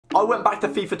I went back to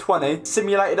FIFA 20,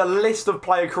 simulated a list of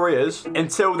player careers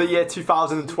until the year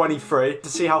 2023 to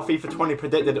see how FIFA 20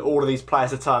 predicted all of these players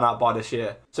to turn out by this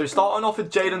year. So starting off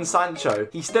with Jadon Sancho.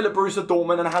 He's still at Borussia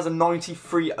Dortmund and has a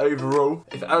 93 overall.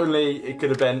 If only it could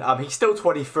have been. He's still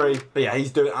 23, but yeah,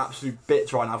 he's doing absolute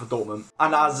bits right now for Dortmund.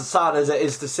 And as sad as it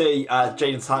is to see,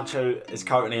 Jadon Sancho is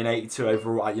currently an 82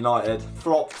 overall at United.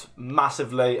 Flopped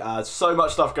massively. So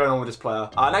much stuff going on with this player.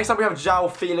 Next up we have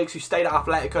João Felix, who stayed at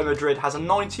Atletico Madrid, has a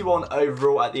 91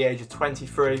 overall at the age of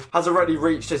 23. Has already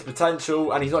reached his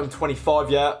potential, and he's not even 25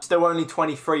 yet. Still only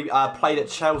 23, played at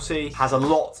Chelsea. Has a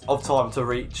lot of time to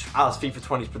reach, as FIFA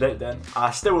 20 is predicting.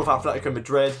 Still with Atletico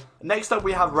Madrid. Next up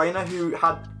we have Reina, who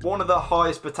had one of the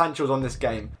highest potentials on this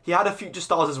game. He had a future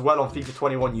stars as well on FIFA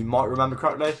 21, you might remember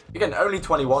correctly. Again, only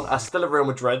 21, still at Real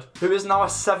Madrid, who is now a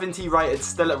 70 rated,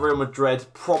 still at Real Madrid,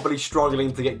 probably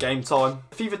struggling to get game time.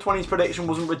 FIFA 20's prediction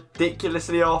wasn't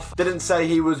ridiculously off. Didn't say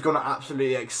he was going to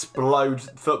absolutely explode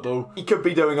football. He could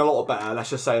be doing a lot better, let's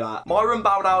just say that. Myron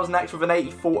Baldow's next with an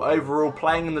 84 overall,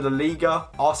 playing in the La Liga,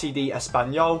 RCD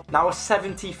Espanyol. Now a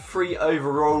 73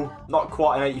 overall, not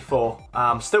quite an 84.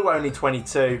 Still only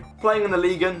 22. Playing in the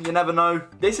Liga, you never know.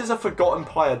 This is a forgotten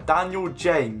player, Daniel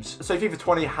James. So FIFA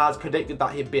 20 has predicted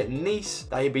that he'd be at Nice,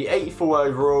 that he'd be 84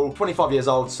 overall, 25 years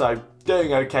old, so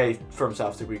doing okay for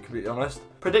himself, to be completely honest.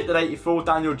 Predicted 84,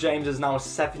 Daniel James is now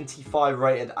 75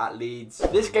 rated at Leeds.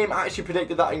 This game actually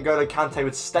predicted that N'Golo Kante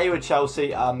would stay with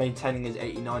Chelsea, maintaining his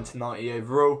 89 to 90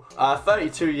 overall.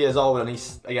 32 years old, and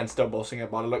he's, again, still bossing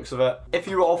it by the looks of it. If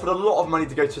you were offered a lot of money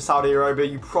to go to Saudi Arabia,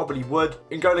 you probably would.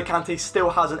 N'Golo Kante still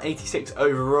has an 86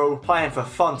 overall, playing for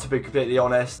fun, to be completely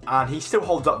honest, and he still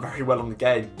holds up very well on the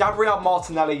game. Gabriel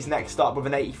Martinelli's next up with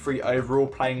an 83 overall,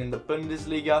 playing in the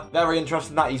Bundesliga. Very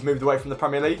interesting that he's moved away from the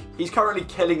Premier League. He's currently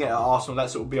killing it at Arsenal,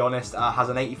 let's all be honest. Has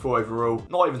an 84 overall,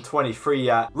 not even 23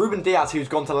 yet. Ruben Diaz, who's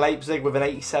gone to Leipzig with an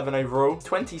 87 overall,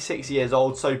 26 years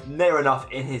old, so near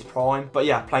enough in his prime, but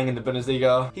yeah, playing in the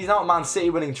Bundesliga. He's now at Man City,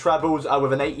 winning trebles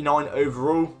with an 89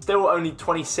 overall. Still only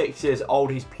 26 years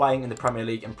old. He's playing in the Premier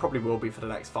League and probably will be for the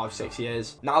next 5-6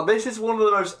 years. Now this is one of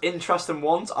the most interesting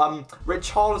ones.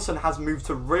 Richarlison has moved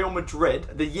to Real Madrid.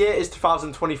 The year is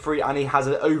 2023 and he has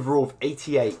an overall of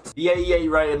 88. The 88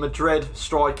 rated Madrid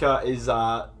striker is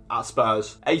at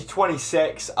Spurs. Age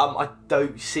 26, I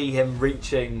don't see him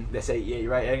reaching this 88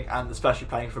 rating, and especially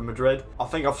playing for Madrid. I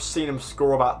think I've seen him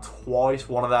score about twice.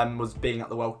 One of them was being at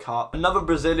the World Cup. Another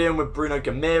Brazilian with Bruno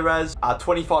Guimaraes,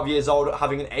 25 years old,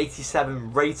 having an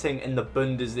 87 rating in the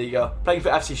Bundesliga, playing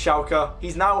for FC Schalke.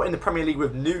 He's now in the Premier League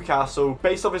with Newcastle.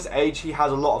 Based off his age, he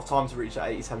has a lot of time to reach that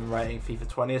 87 rating, FIFA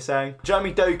 20 is saying.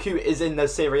 Jeremy Doku is in the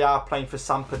Serie A, playing for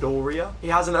Sampdoria. He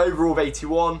has an overall of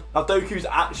 81. Now Doku's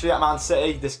actually at Man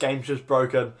City. This game's just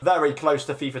broken. Very close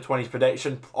to FIFA 20's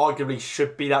prediction. Arguably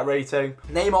should be that rating.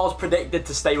 Neymar's predicted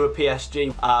to stay with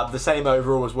PSG. The same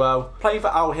overall as well. Playing for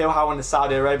Al Hilal in the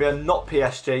Saudi Arabia, not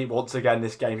PSG. Once again,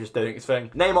 this game's just doing its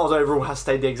thing. Neymar's overall has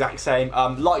stayed the exact same.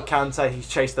 Like Kante, he's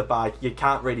chased the bag. You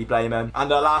can't really blame him. And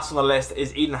last on the list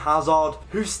is Eden Hazard,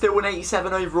 who's still an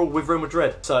 87 overall with Real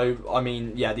Madrid. So, I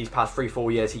mean, yeah, these past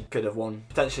 3-4 years, he could have won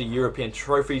potentially European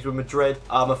trophies with Madrid.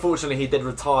 Unfortunately, he did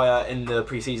retire in the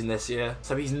preseason this year,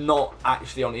 so he's not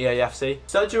actually on EAFC.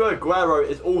 Sergio Aguero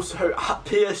is also at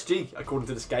PSG, according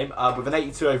to this game, with an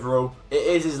 82 overall. It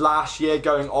is his last year,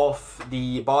 going off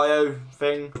the bio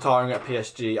thing, retiring at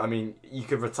PSG. I mean, you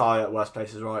could retire at worse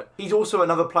places, right? He's also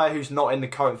another player who's not in the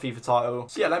current FIFA title.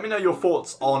 So yeah, let me know your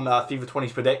thoughts on FIFA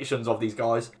 20's predictions of these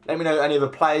guys. Let me know any other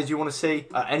players you want to see,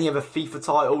 any other FIFA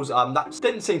titles. That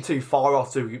didn't seem too far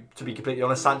off, to be completely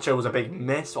honest. Sancho was a big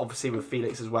miss, obviously with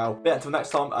Felix as well. But yeah, until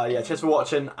next time, yeah, cheers for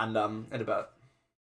watching, and in a bit.